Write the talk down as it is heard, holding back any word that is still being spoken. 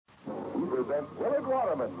Yahoo presents Willard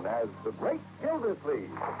Waterman as the Great Gildersleeve.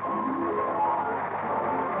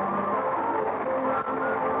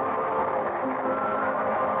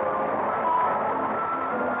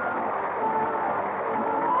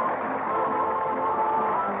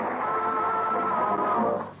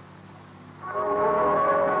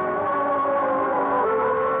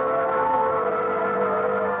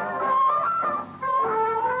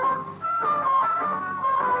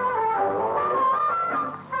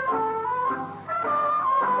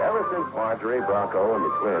 Marjorie, Bronco, and the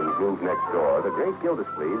twins moved next door. The great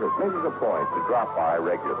Gildersleeve has made it a point to drop by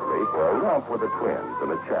regularly for a romp with the twins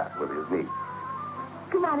and a chat with his niece.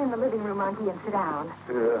 Come on in the living room, Unky, and sit down.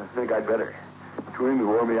 I think I'd better. Twins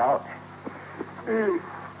wore me out.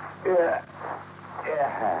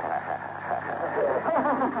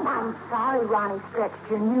 I'm sorry Ronnie stretched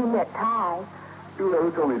your new knit tie. Well,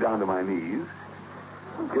 it's only down to my knees.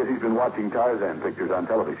 Guess he's been watching Tarzan pictures on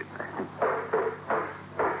television.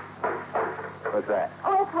 What's that?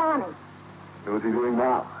 Oh, it's Ronnie. What's he doing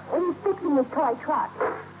now? Well, he's fixing his toy truck.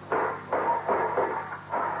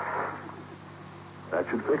 That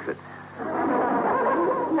should fix it.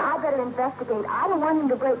 Now, I better investigate. I don't want him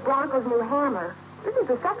to break Bronco's new hammer. This is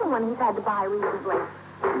the second one he's had to buy recently.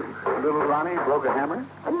 Little Ronnie broke a hammer?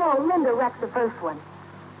 No, Linda wrecked the first one.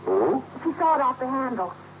 Oh? She saw it off the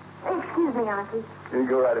handle. Excuse me, Auntie. You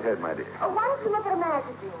go right ahead, my dear. Oh, why don't you look at a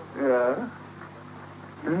magazine? Yeah?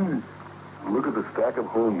 Look at the stack of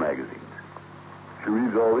home magazines. She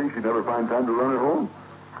reads all these, she'd never find time to run at home.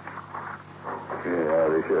 Yeah,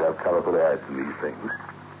 they should have colorful ads in these things.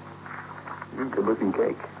 Good-looking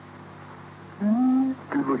cake.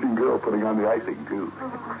 Good-looking girl putting on the icing, too.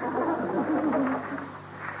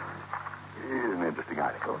 Here's an interesting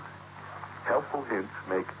article. Helpful hints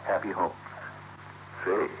make happy homes.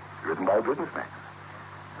 Say, written by a businessman.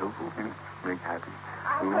 Helpful hints make happy.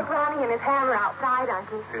 I took Ronnie and his hammer outside,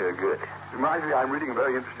 Unky. Yeah, good. Marjorie, I'm reading a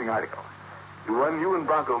very interesting article. The one you and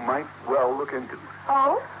Bronco might well look into.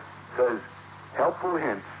 Oh? Says, helpful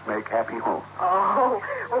hints make happy homes. Oh,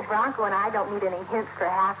 well, Bronco and I don't need any hints for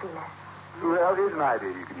happiness. Well, here's an idea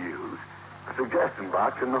you can use. A suggestion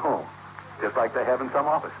box in the home. Just like they have in some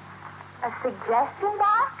offices. A suggestion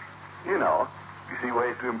box? You know, you see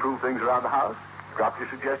ways to improve things around the house? Drop your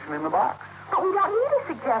suggestion in the box. But we don't need a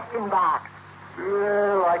suggestion box.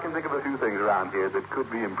 Well, I can think of a few things around here that could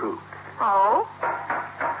be improved. Oh?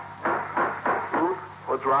 Ruth,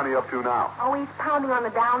 what's Ronnie up to now? Oh, he's pounding on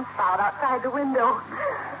the downspout outside the window.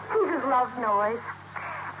 He just loves noise.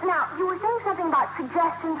 Now, you were saying something about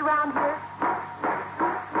suggestions around here?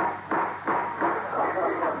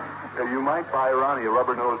 You might buy Ronnie a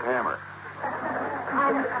rubber-nosed hammer.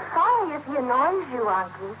 I'm sorry if he annoys you,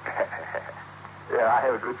 Unky. Yeah, I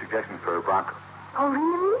have a good suggestion for Bronco. Oh,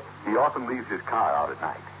 really? He often leaves his car out at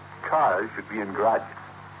night. Cars should be in garages.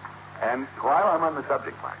 And while I'm on the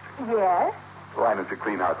subject, Marjorie. Yes? Why don't you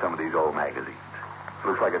clean out some of these old magazines?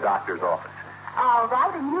 Looks like a doctor's office. All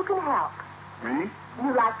right, and you can help. Me?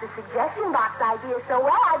 You like the suggestion box idea so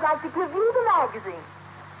well, I'd like to give you the magazine.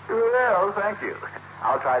 Well, thank you.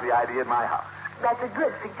 I'll try the idea at my house. That's a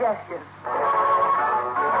good suggestion.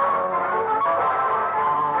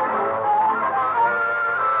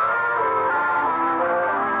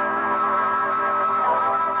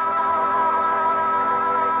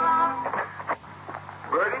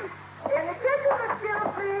 Bertie? In the kitchen, Miss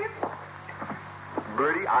Gildersleeve.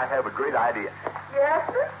 Bertie, I have a great idea. Yes,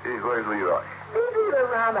 sir? Hey, where's Leroy? He's either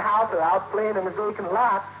around the house or out playing in the vacant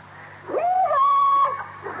lot. Leroy!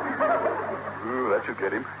 Ooh, that should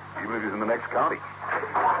get him, even if he's in the next county.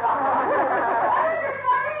 Everybody!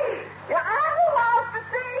 Your uncle wants to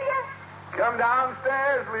see you. Come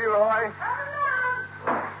downstairs, Leroy.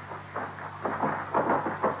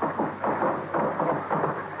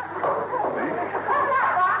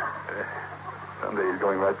 Someday he's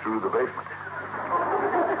going right through the basement.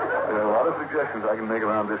 There are a lot of suggestions I can make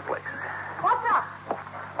around this place. What's up?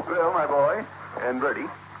 Well, my boy, and Bertie,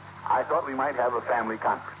 I thought we might have a family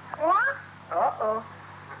conference. What? Uh-oh.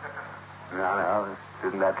 No, this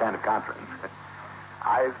isn't that kind of conference.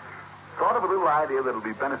 I've thought of a little idea that'll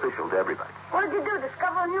be beneficial to everybody. What did you do,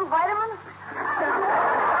 discover a new vitamin?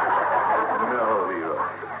 No, Leroy.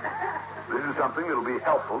 This is something that'll be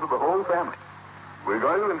helpful to the whole family. We're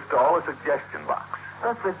going to install a suggestion box.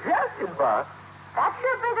 A suggestion box? That's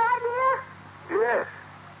your big idea? Yes.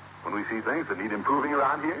 When we see things that need improving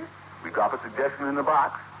around here, we drop a suggestion in the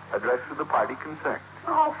box addressed to the party concerned.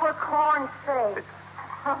 Oh, for corn's sake.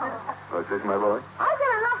 What's this, my boy? I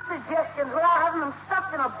get enough suggestions without having them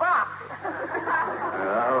stuffed in a box.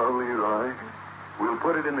 Now, Leroy, we'll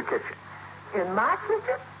put it in the kitchen. In my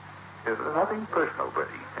kitchen? It's nothing personal,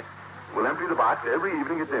 Bertie. empty the box every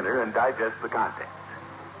evening at dinner and digest the contents.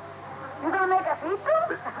 You gonna make us eat them?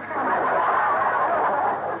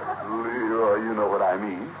 Leroy, you know what I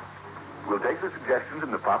mean. We'll take the suggestions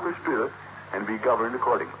in the proper spirit and be governed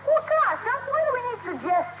accordingly. Well, gosh, Unc, why do we need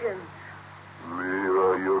suggestions?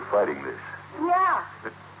 Leroy, you're fighting this. Yeah.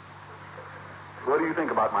 What do you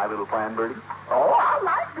think about my little plan, Bertie? Oh, I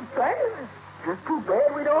like the plan. Just too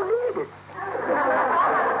bad we don't need it.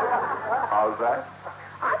 How's that?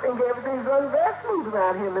 I think everything's running very smooth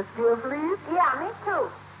around here, Miss Gildersleeve. Yeah, me too.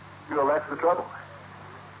 Well, that's the trouble.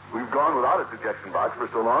 We've gone without a suggestion box for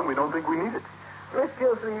so long, we don't think we need it. Miss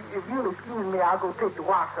Gildersleeve, if you'll excuse me, I'll go take the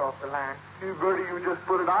wax off the line. Bertie, you just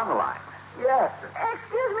put it on the line. Yes, sir.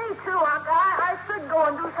 Excuse me, too, Unc. I should go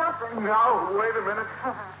and do something. No, wait a minute.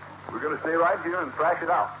 We're going to stay right here and thrash it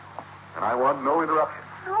out. And I want no interruption.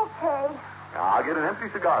 Okay. Now, I'll get an empty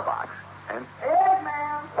cigar box. And,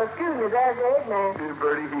 Eggman. Excuse me, there's Eggman.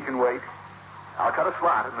 Bertie, he can wait. I'll cut a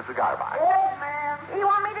slot in the cigar box. Eggman. You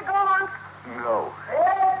want me to go, Unc? No.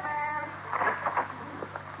 Eggman.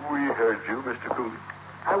 We heard you, Mr. Cooley.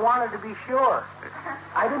 I wanted to be sure.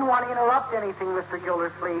 I didn't want to interrupt anything, Mr.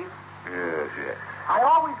 Gildersleeve. Yes, yes. I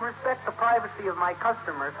always respect the privacy of my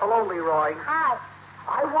customers. Hello, Leroy. Hi.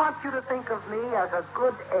 I want you to think of me as a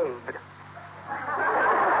good aid.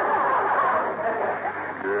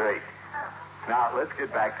 Great. Now, let's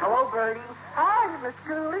get back to... Hello, Bertie. Hi, Miss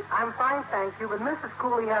Cooley. I'm fine, thank you, but Mrs.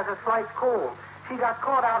 Cooley has a slight cold. She got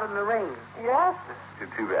caught out in the rain. Yes?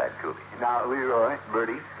 Too bad, Cooley. Now, Leroy,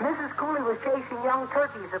 Bertie. Mrs. Cooley was chasing young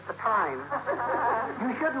turkeys at the time.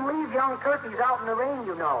 You shouldn't leave young turkeys out in the rain,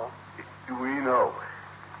 you know. We know.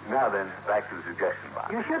 Now then, back to the suggestion box.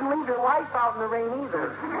 You shouldn't leave your wife out in the rain either.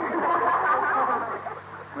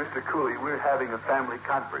 Mr. Cooley, we're having a family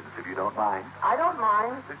conference, if you don't mind. I don't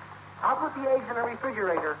mind. I'll put the eggs in the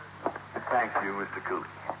refrigerator. Thank you, Mr. Cooley.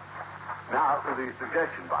 Now, for the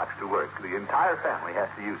suggestion box to work, the entire family has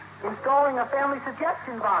to use it. Installing a family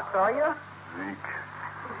suggestion box, are you? Zeke.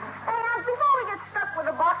 Hey, Unc, before we get stuck with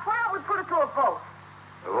the box, why don't we put it to a vote?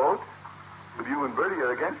 A vote? But you and Bertie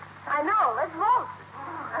are against? I know. Let's vote.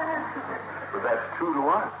 But that's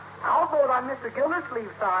 2-1. I'll vote on Mr.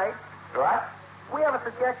 Gildersleeve's side. What? We have a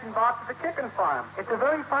suggestion box at the chicken farm. It's a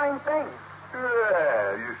very fine thing.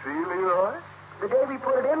 Yeah, you see, Leroy? The day we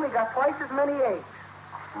put it in, we got twice as many eggs.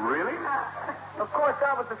 Really? Of course,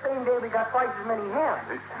 that was the same day we got twice as many hens.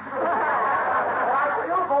 But I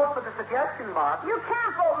still vote for the suggestion box. You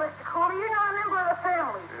can't vote, Mr. Cooley. You're not a member of the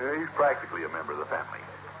family. He's practically a member of the family.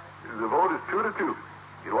 The vote is 2-2.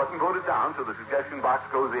 It wasn't voted down, so the suggestion box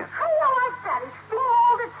goes in. How do you like that? He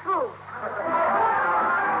steamrolled it through.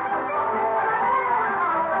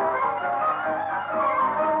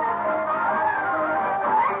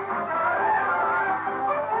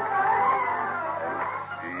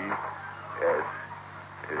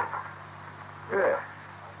 Yeah.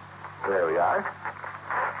 There we are.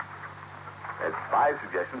 That's 5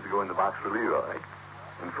 suggestions to go in the box for Leroy,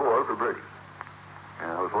 and 4 for Bertie.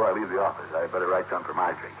 Now, before I leave the office, I better write some for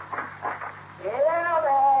Marjorie. Yeah,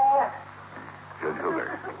 there. Judge Hooker.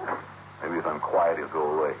 Maybe if I'm quiet, he'll go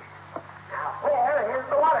away. Now, where is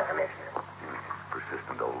the water commissioner?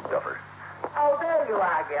 Persistent old duffer. Oh, there you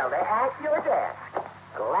are, Gildy. At your desk.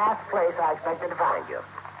 The last place I expected to find you.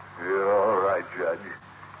 Yeah, all right, Judge.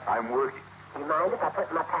 I'm working. You mind if I put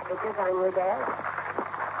my packages on your desk?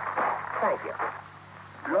 Thank you.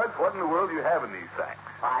 Judge, what in the world do you have in these sacks?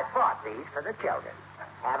 I bought these for the children.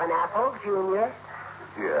 Have an apple, Junior?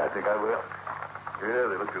 Yeah, I think I will. Yeah,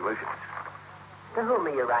 they look delicious. To whom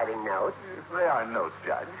are you writing notes? They aren't notes,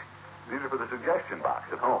 Judge. These are for the suggestion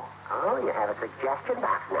box at home. Oh, you have a suggestion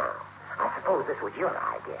box now. I suppose this was your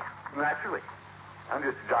idea. Naturally. I'm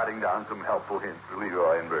just jotting down some helpful hints for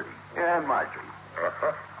Leroy and Bertie. And Marjorie.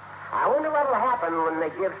 I wonder what'll happen when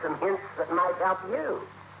they give some hints that might help you.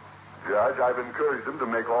 Judge, I've encouraged them to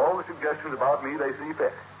make all the suggestions about me they see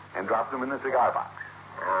fit and drop them in the cigar box.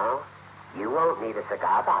 No, you won't need a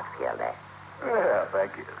cigar box, Gildy. Yeah,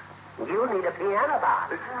 thank you. You need a piano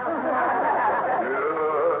box.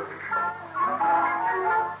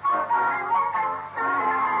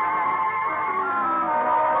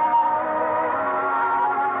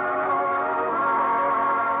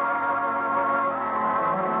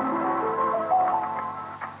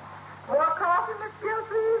 More coffee, Miss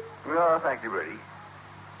Gildersleeve? No, thank you, Bertie.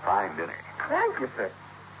 Fine dinner. Thank you, sir.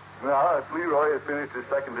 Now, if Leroy has finished his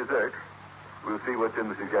second dessert, we'll see what's in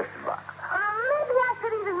the suggestion box. Maybe I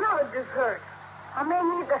could eat another dessert. I may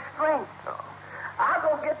need the strength. Oh. I'll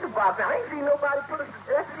go get the box. I ain't seen nobody put a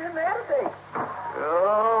suggestion in there today.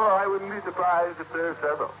 Oh, I wouldn't be surprised if there's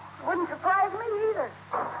several. Wouldn't surprise me either.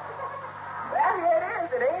 Well, here it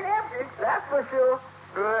is. It ain't empty. for sure.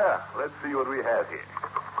 Well, let's see what we have here.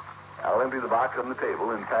 I'll empty the box on the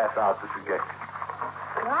table and pass out the suggestions.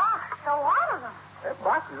 Gosh, a lot of them. That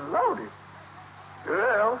box is loaded.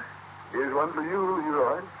 Well, here's one for you,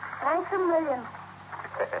 Leroy. Thanks a million.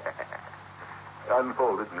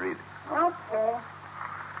 Unfold it and read it. Okay.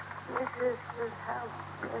 This is how...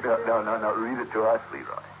 No. Read it to us,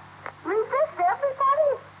 Leroy. Read this to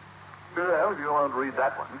everybody? Well, if you don't want to read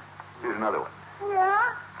that one, here's another one.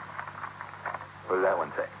 Yeah. What does that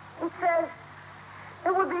one say? It says,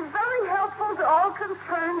 it would be very helpful to all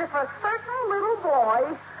concerned if a certain little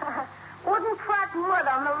boy wouldn't track mud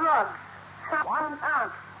on the rug. 1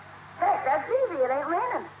 ounce. Hey, that's easy. It ain't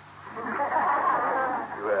raining.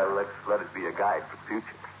 Well, let's let it be a guide for the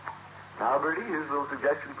future. Now, Bertie, here's a little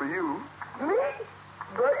suggestion for you. Me?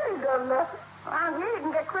 Bertie ain't done nothing. Around here, you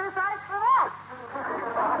can get criticized for that.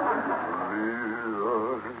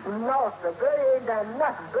 No, sir. Bertie ain't done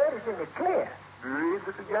nothing. Bertie's in the clear. Read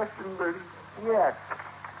the suggestion, Bertie. Yes.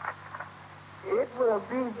 It will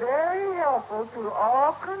be very helpful to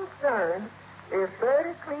all concerned if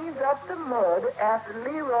Bertie cleans up the mud after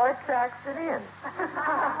Leroy tracks it in.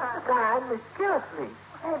 Signed, Miss Gildersleeve.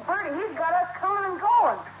 Hey, Bertie, he's got us coming and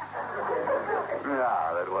going.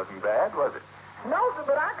 No, that wasn't bad, was it? No, sir,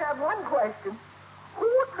 but I got one question. Who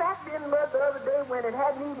tracked in mud the other day when it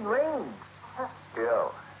hadn't even rained?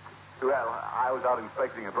 Well, I was out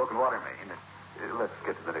inspecting a broken water main. Let's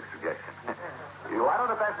get to the next suggestion. Why don't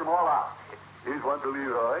I pass them all out? Here's one for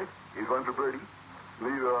Leroy. Here's one for Bertie.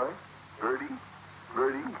 Leroy. Bertie.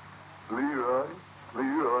 Bertie. Leroy.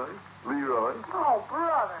 Leroy. Leroy. Oh,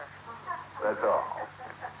 brother. That's all.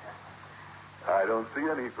 I don't see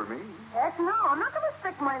any for me. Heck no, I'm not going to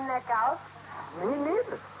stick my neck out. Me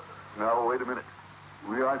neither. Now, wait a minute.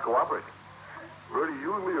 We aren't cooperating. Bertie,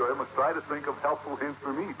 you and Leroy must try to think of helpful hints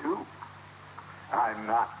for me, too. I'm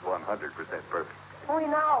not 100% perfect. We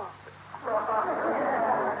know.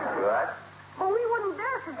 What? But we wouldn't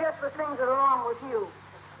dare suggest the things that are wrong with you.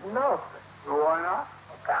 No, sir. Why not?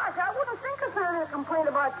 Gosh, I wouldn't think of sending a complaint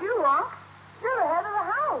about you, Unc. You're the head of the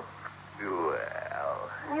house.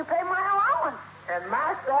 Well. You pay my allowance. And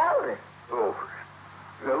my salary. Oh.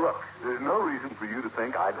 Now, look, there's no reason for you to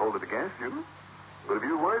think I'd hold it against you. But if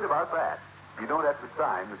you're worried about that, you don't have to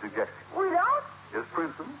sign the suggestions. We don't? Just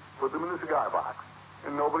print them, put them in the cigar box,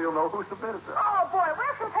 and nobody will know who submitted them. Oh, boy,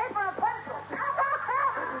 where's some paper and a pencil?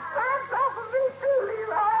 That's all for me, too,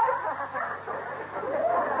 Leroy.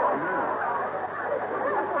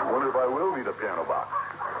 Wonder if I will need a piano box.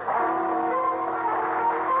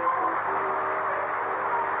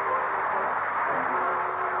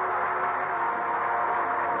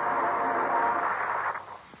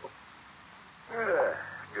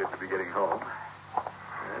 Good to be getting home.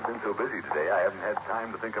 I've been so busy today, I haven't had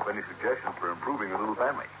time to think up any suggestions for improving the little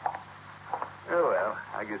family. Oh, well,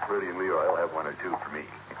 I guess Bertie and Leroy will have one or two for me.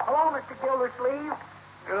 Hello, Mr. Gildersleeve.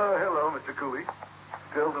 Oh, hello, Mr. Cooley.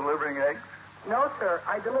 Still delivering eggs? No, sir.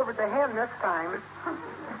 I delivered the hen this time.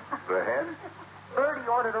 The hen? Bertie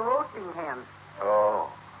ordered a roasting hen. Oh,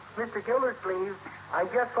 Mr. Gildersleeve, I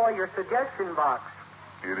just saw your suggestion box.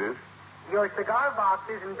 it is? Your cigar box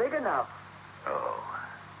isn't big enough. Oh.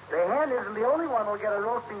 The hen isn't the only one who'll get a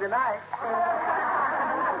roasting tonight.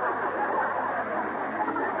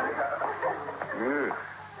 Yeah.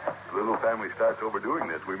 The little family starts overdoing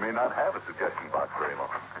this. We may not have a suggestion box very long.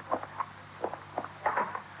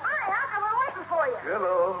 Hi, Unc, I've been waiting for you.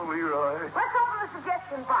 Hello, Leroy. Let's open the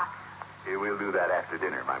suggestion box. Here, we'll do that after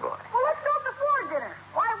dinner, my boy. Well, let's do it before dinner.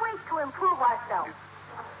 Why wait to improve ourselves?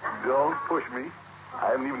 Don't push me.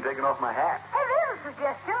 I haven't even taken off my hat. Hey, there's a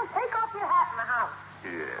suggestion. Take off your hat in the house.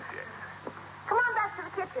 Yes, yes. Come on back to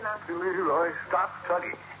the kitchen, Unc. Leroy, stop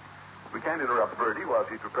tugging. We can't interrupt Bertie while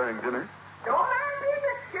she's preparing dinner. Don't mind me,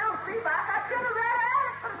 Miss Gildersleeve. I got dinner right at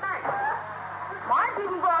it for tonight. Marge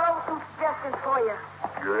even brought over some suggestions for you.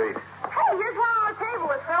 Great. Hey, here's one on the table.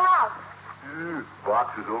 It fell out.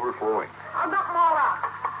 Box is overflowing. I'll dump them all out.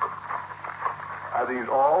 Are these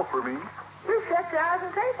all for me? Just shut your eyes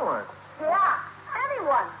and take one. Yeah,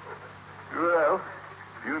 anyone. Well,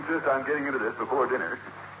 you insist on getting into this before dinner.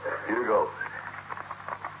 Here goes.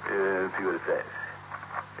 Let's see what it says.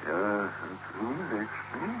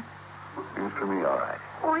 Seems for me, all right.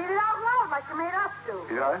 Read it out loud like you made us do.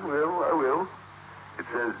 Yeah, I will. It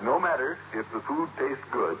says, no matter if the food tastes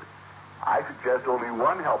good, I suggest only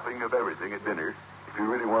one helping of everything at dinner if you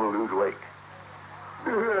really want to lose weight.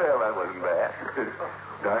 Well, that wasn't bad.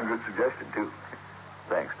 Darn good suggestion, too.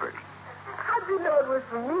 Thanks, Bertie. How'd you know it was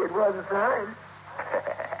for me? It wasn't signed.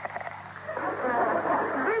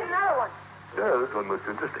 Read another one. Yeah, this one looks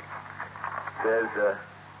interesting. It says,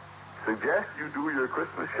 suggest you do your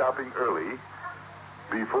Christmas shopping early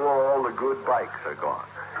before all the good bikes are gone.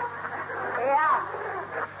 Yeah.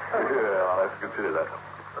 Yeah, I'll have to consider that.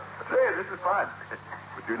 Say, this is fun.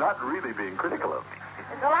 But you're not really being critical of me.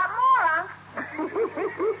 There's a lot more, Unc.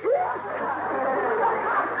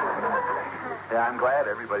 Yeah, I'm glad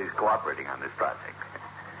everybody's cooperating on this project.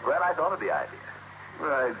 Glad I thought of the idea.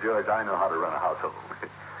 Right, George, I know how to run a household.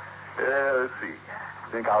 Let's see.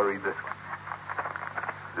 I think I'll read this one.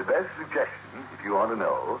 The best suggestion, if you want to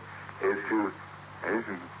know, is to...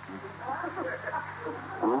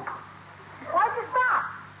 Oop. Why'd you stop?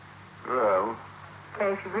 Well... Can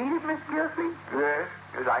you read it, Miss Gildersleeve? Yes,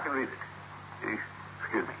 I can read it.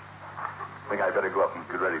 Excuse me. I think I'd better go up and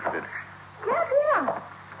get ready for dinner. Get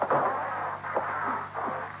him.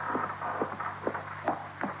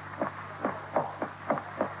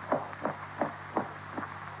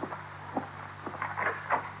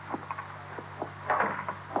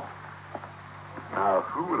 Now,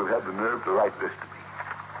 who would have had the nerve to write this to me?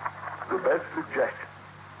 The best suggestion,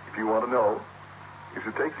 if you want to know, is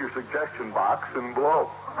to take your suggestion box and blow.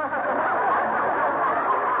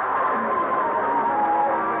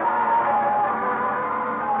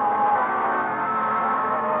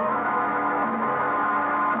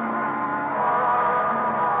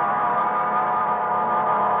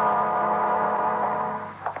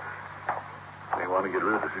 They want to get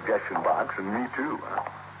rid of the suggestion box, and me too, huh?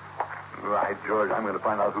 Right, George, I'm going to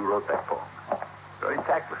find out who wrote that poem. Very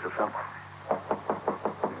tactless of someone.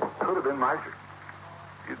 Could have been Marjorie.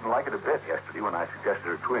 She didn't like it a bit yesterday when I suggested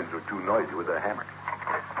her twins were too noisy with their hammer.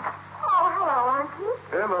 Oh, hello, Uncle.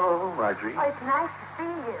 Hello, Marjorie. Oh, it's nice to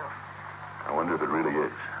see you. I wonder if it really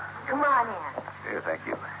is. Come on in. Yeah, thank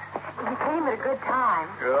you. You came at a good time.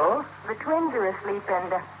 Oh? The twins are asleep,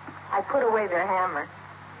 and I put away their hammer.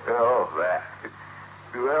 Oh, that.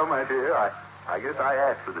 Well, my dear, I guess I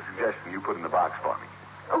asked for the suggestion you put in the box for me.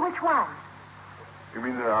 Which one? You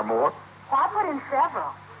mean there are more? Oh, I put in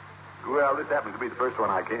several. Well, this happens to be the first one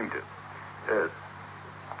I came to.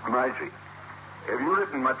 Marjorie, have you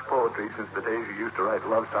written much poetry since the days you used to write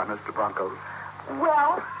love sonnets to Broncos?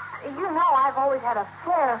 Well, you know I've always had a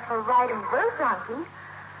flair for writing verse, Uncle.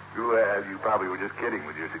 Well, you probably were just kidding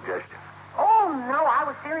with your suggestion. Oh, no, I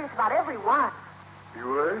was serious about every one. You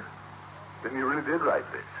were? Then you really did write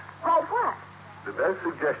this. Write what? The best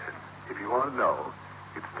suggestion, if you want to know,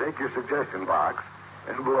 is to take your suggestion box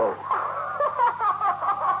and blow.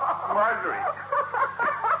 Marjorie,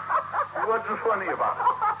 what's so funny about it?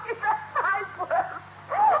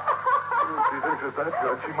 She thinks it's that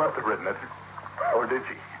good. She must have written it. Or did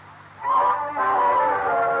she?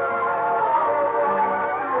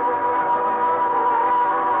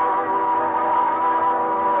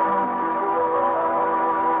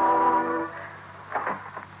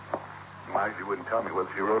 Marjorie wouldn't tell me whether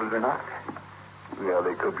she wrote it or not. Well,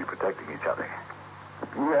 they could be protecting each other.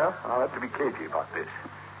 Well, I'll have to be cagey about this.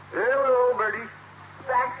 Hello, Bertie.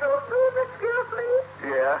 Back so soon, Miss Gildersleeve?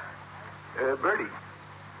 Yeah. Bertie,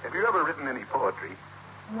 have you ever written any poetry?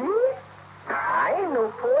 Me? I ain't no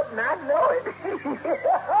poet, and I know it.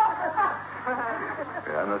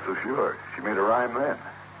 Yeah, I'm not so sure. She made a rhyme then.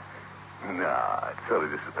 Nah, it's silly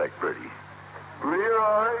to suspect Bertie.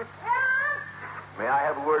 Leroy, Yeah? may I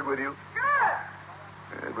have a word with you?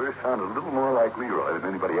 Sure. Verse sounded a little more like Leroy than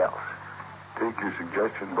anybody else. Take your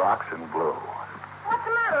suggestion box and blow. What's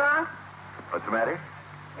the matter, Unc? What's the matter?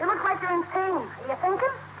 You look like you're in pain. Are you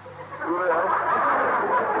thinking? Well,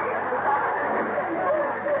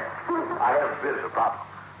 I have a bit of a problem.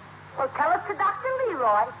 Well, tell it to Dr.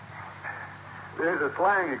 Leroy. There's a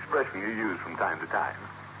slang expression you use from time to time,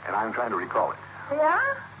 and I'm trying to recall it. Yeah?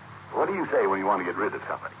 What do you say when you want to get rid of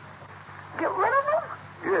somebody? Get rid of them?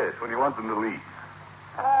 Yes, when you want them to leave.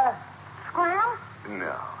 Scram?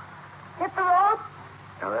 No. Hit the road?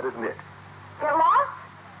 No, that isn't it. Get lost?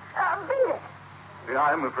 Beat it. Yeah,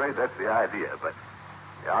 I'm afraid that's the idea, but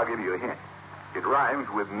I'll give you a hint. It rhymes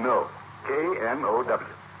with no. K-N-O-W.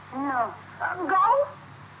 No. Go?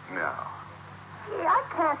 No. Gee, I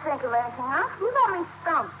can't think of anything, Unc. You got me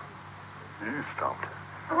stumped. You stumped.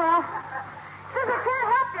 Well, since I can't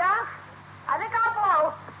help you, Unc, I think I'll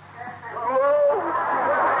blow. Blow!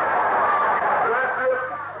 That's it.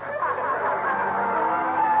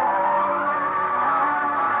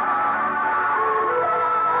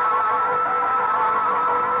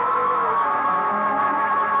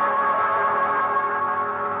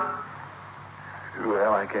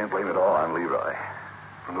 Well, I can't blame it all on Leroy.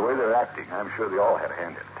 From the way they're acting, I'm sure they all had a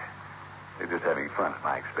hand in it. They're just having fun at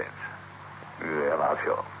my expense. Well, I'll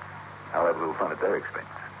show them. I'll have a little fun at their expense.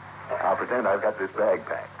 I'll pretend I've got this bag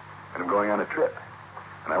packed, and I'm going on a trip.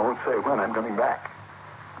 And I won't say when I'm coming back.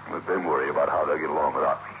 Let them worry about how they'll get along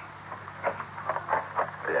without me.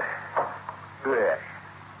 There.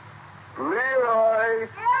 Leroy!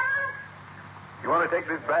 Yeah? You want to take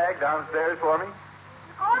this bag downstairs for me?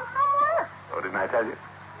 You going somewhere? Oh, didn't I tell you?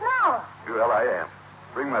 No. Well, I am.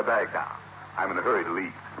 Bring my bag down. I'm in a hurry to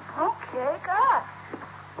leave. Okay, good.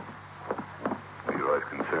 Leroy's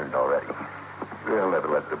concerned already. They'll never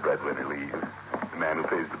let the breadwinner leave. The man who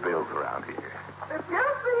pays the bills around here. Miss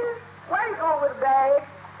Gildersleeve, where you going with the bag?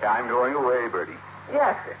 I'm going away, Bertie.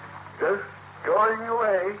 Yes, sir. Just going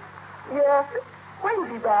away. Yes, sir.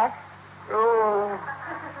 When's he back? Oh,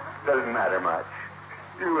 doesn't matter much.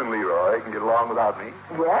 You and Leroy can get along without me.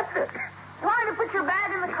 Yes, sir. You want me to put your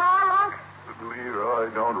bag in the car, Unc? Leroy,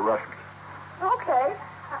 don't rush me. Okay.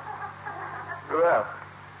 Well,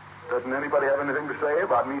 doesn't anybody have anything to say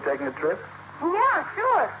about me taking a trip? Yeah,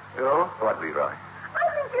 sure. No? What, Leroy? I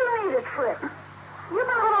think you need a trip. You've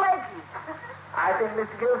been a little edgy. I think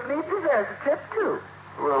Mr. Gildersleeve deserves a trip, too.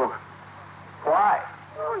 Well, why?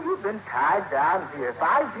 Oh, you've been tied down here. If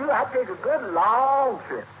I was you, I'd take a good long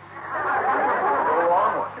trip. Go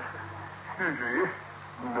on one. You see,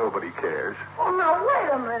 nobody cares. Oh, now, wait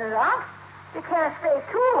a minute, Unc. You can't stay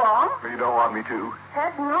too long. You don't want me to?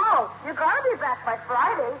 Heck, no. You gotta be back by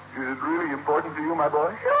Friday. Is it really important to you, my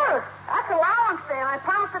boy? Sure. That's allowance day, and I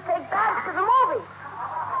promised to take Dad to the movie.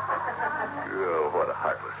 Oh, what a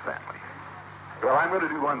heartless family. Well, I'm going to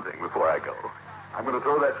do one thing before I go. I'm going to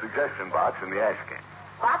throw that suggestion box in the ash can.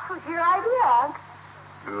 That was your idea, Unc.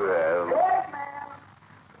 Well, Yes, ma'am.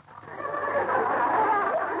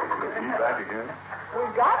 is he back again? We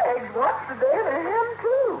got eggs once today and him,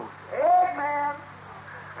 too. Yes, ma'am.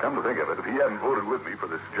 Come to think of it, if he hadn't voted with me for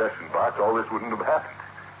the suggestion box, all this wouldn't have happened.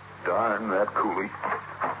 Darn that coolie.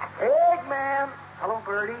 Egg, ma'am. Hello,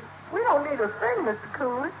 Bertie. We don't need a thing, Mr.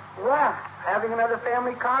 Cooley. Well, having another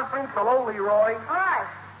family conference. Hello, Leroy. All right.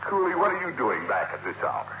 Coolie, what are you doing back at this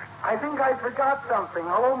hour? I think I forgot something.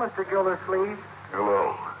 Hello, Mr. Gildersleeve.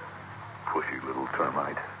 Hello, pushy little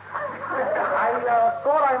termite. I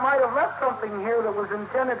thought I might have left something here that was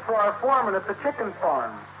intended for our foreman at the chicken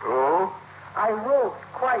farm. Oh? I wrote,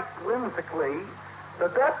 quite whimsically, the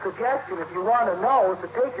best suggestion, if you want to know, is to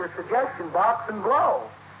take your suggestion box and blow.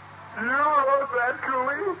 You wrote that,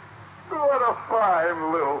 Coolie? What a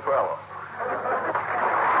fine little fellow.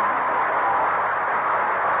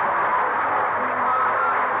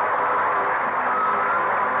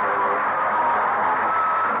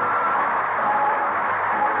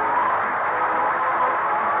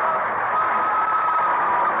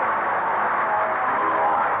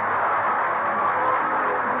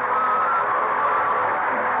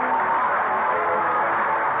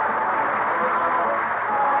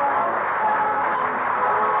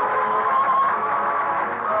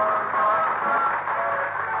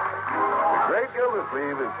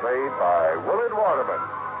 Gildersleeve is played by Willard Waterman.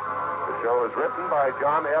 The show is written by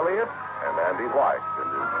John Elliott and Andy White and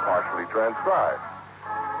is partially transcribed.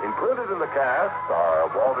 Included in the cast are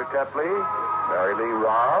Walter Tetley, Mary Lee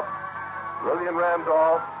Robb, Lillian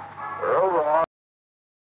Randolph, Earl Ross,